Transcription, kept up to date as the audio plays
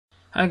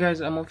Hi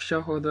guys, I'm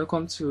Official Hord.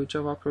 Welcome to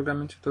Java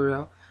programming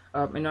tutorial.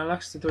 In our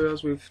last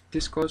tutorials, we've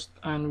discussed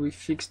and we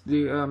fixed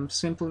the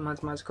simple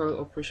mathematical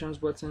operations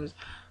buttons,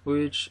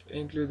 which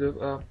include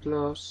the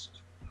plus,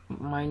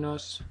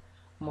 minus,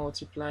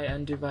 multiply,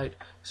 and divide.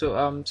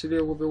 So today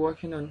we'll be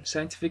working on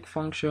scientific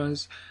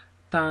functions,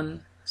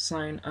 tan,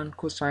 sine, and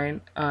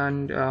cosine,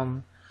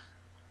 and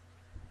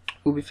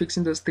we'll be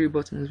fixing those three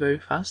buttons very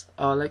fast.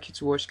 I'd like you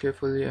to watch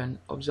carefully and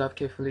observe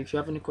carefully. If you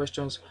have any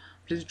questions,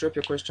 please drop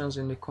your questions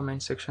in the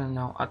comment section and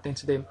I'll attend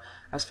to them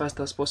as fast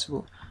as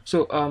possible.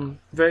 So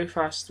very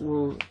fast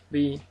we'll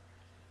be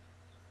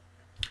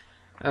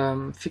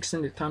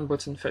fixing the turn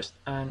button first,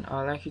 and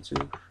I'd like you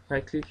to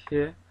right click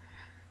here,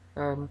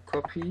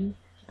 copy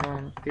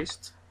and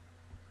paste.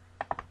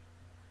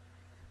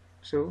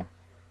 So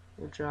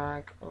we'll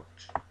drag out.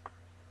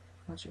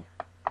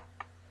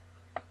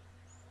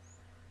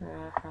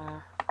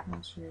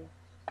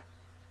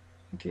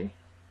 Okay,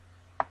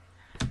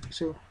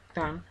 so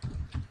turn,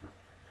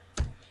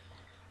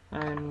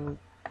 and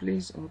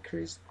please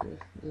increase the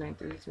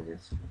length a little bit.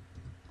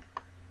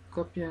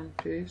 Copy and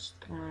paste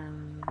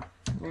and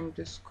name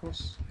this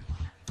course,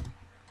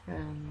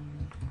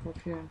 and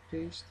copy and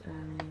paste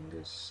and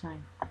the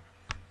sign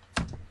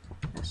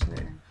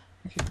SIN.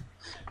 Okay,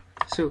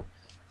 so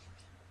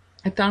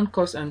a tan,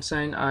 cos, and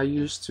sine are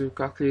used to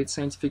calculate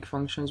scientific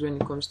functions when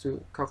it comes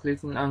to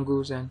calculating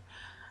angles and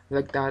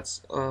like that,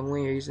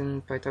 when you're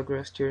using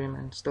Pythagoras theorem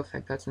and stuff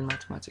like that in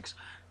mathematics.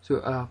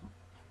 So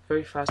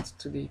very fast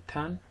to the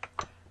tan,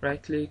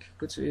 right click,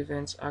 go to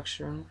events,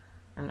 action,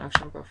 and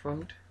action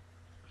performed.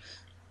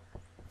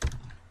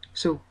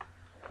 So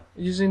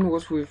using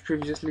what we've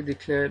previously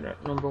declared,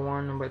 number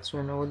one, number two,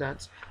 and all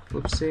that,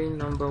 we'll say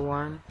number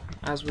one,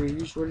 as we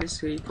usually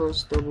say,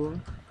 equals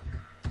double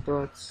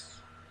dot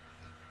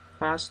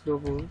pass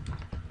double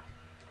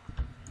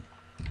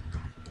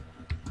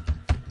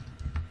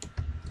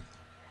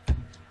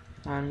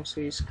and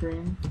say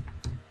screen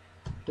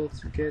dot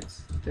get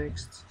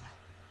text,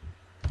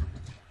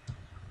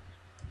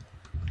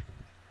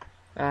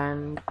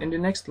 and in the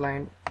next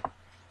line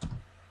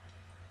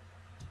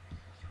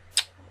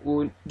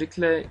we'll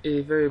declare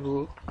a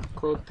variable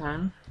called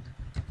tan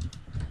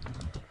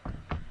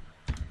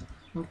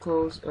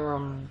equals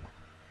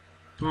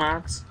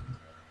math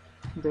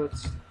dot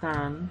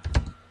tan,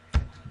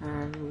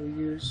 and we'll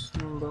use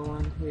number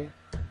one here.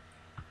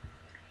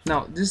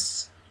 Now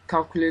this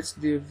calculates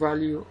the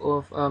value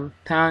of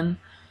tan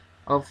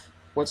of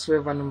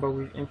whatsoever number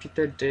we've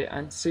imputed there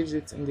and saves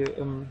it in the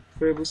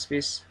variable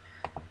space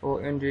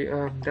or in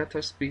the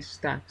data space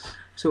tan.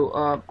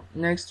 So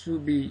next we'll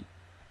be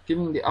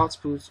giving the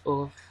output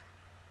of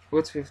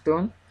what we've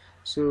done.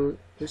 So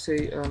we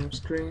say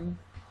screen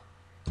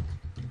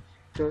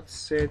dot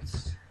set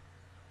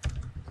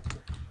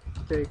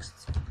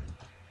text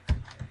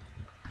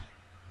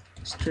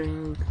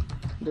string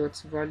dot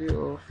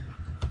value of,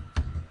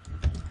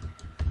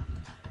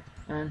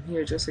 and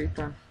here just say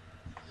tan.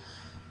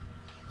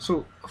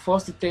 So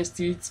first to test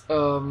it,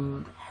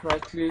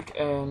 right click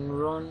and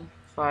run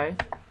file.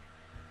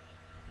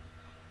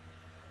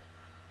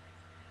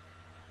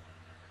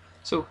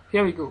 So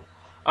here we go.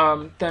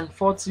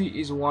 1040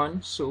 is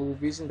 1, so we'll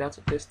be using that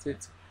to test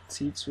it.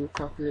 T to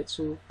calculate,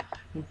 so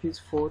input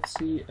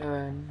 40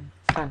 and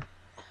 10.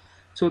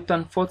 So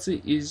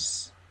 1040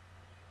 is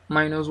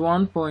minus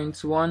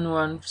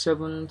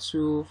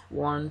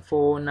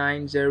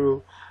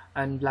 1.11721490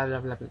 and blah blah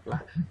blah blah blah.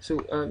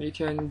 So you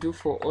can do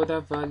for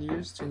other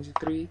values,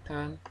 23,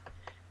 10,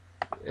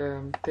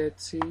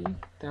 30,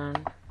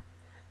 10,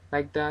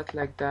 like that,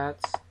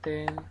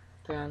 10,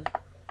 10,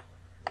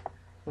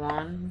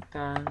 1,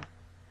 10.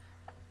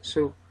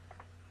 So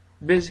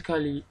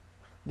basically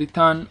the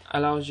tan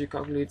allows you to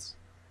calculate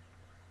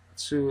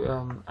to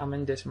how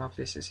many decimal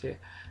places here,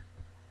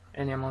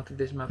 any amount of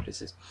decimal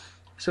places.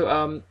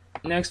 So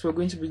next we're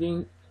going to be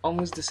doing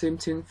almost the same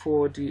thing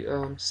for the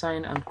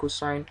sine and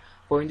cosine,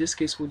 but in this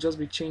case we'll just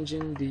be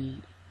changing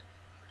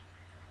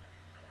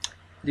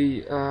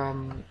the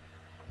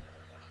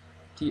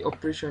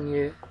operation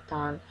here,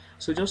 tan.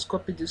 So just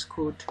copy this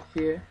code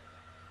here,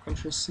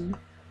 Ctrl C,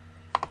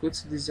 go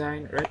to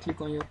design, right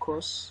click on your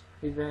course,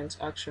 events,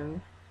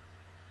 action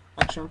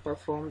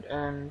performed,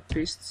 and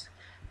paste.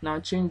 Now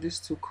change this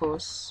to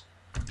course,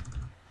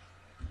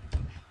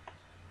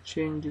 and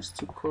change this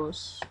to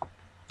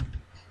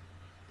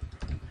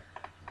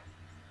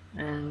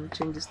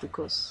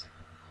course.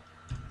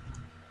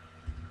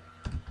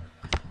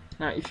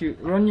 Now if you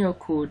run your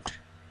code,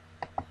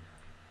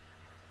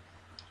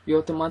 you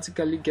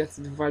automatically get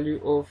the value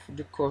of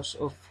the course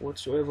of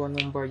whatsoever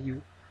number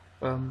you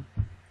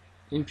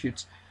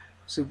input.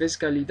 So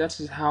basically that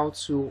is how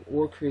to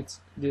work with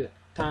the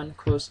tan,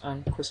 cos,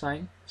 and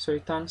cosine. Sorry,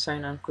 tan,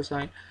 sine, and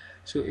cosine.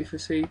 So if you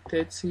say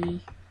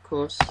 30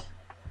 cos,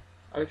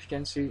 or if you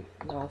can see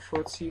now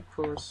 40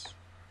 cos,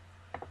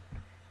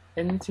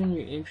 anything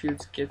you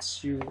input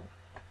gets you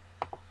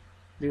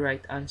the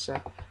right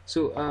answer.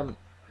 So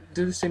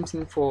do the same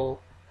thing for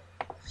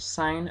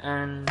sine,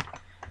 and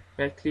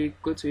right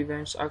click, go to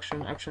events,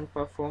 action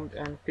performed,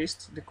 and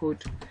paste the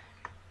code.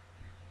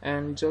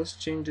 and just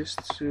change this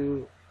to,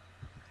 you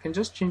can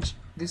just change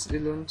this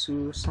alone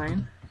to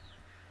sine,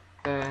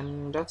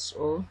 and that's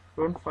all.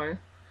 Run file.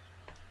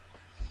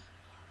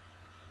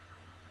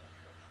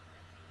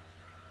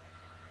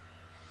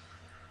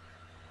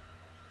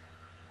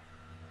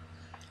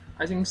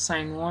 I think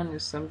sine 1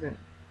 is something.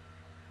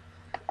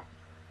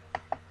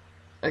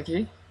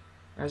 Okay,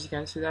 as you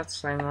can see, that's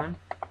sine 1,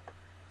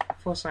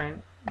 4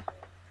 sine,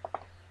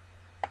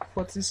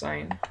 40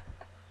 sine,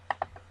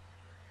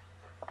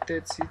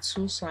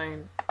 32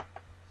 sine.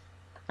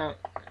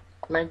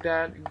 Like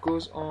that, it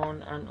goes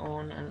on and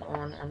on and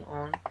on and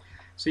on.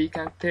 So you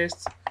can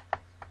test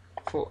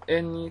for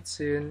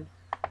anything.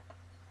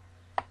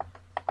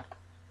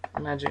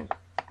 Imagine.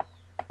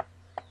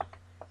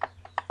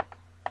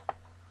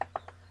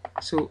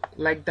 So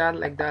like that,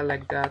 like that,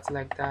 like that,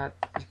 like that.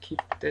 You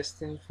keep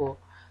testing for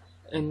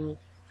any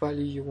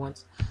value you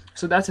want.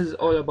 So that is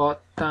all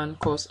about tan,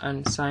 cos,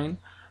 and sine.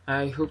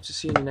 I hope to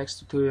see you in the next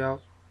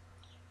tutorial.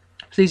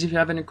 Please, if you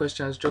have any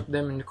questions, drop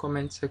them in the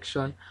comment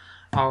section.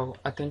 I'll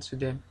attend to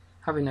them.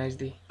 Have a nice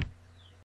day.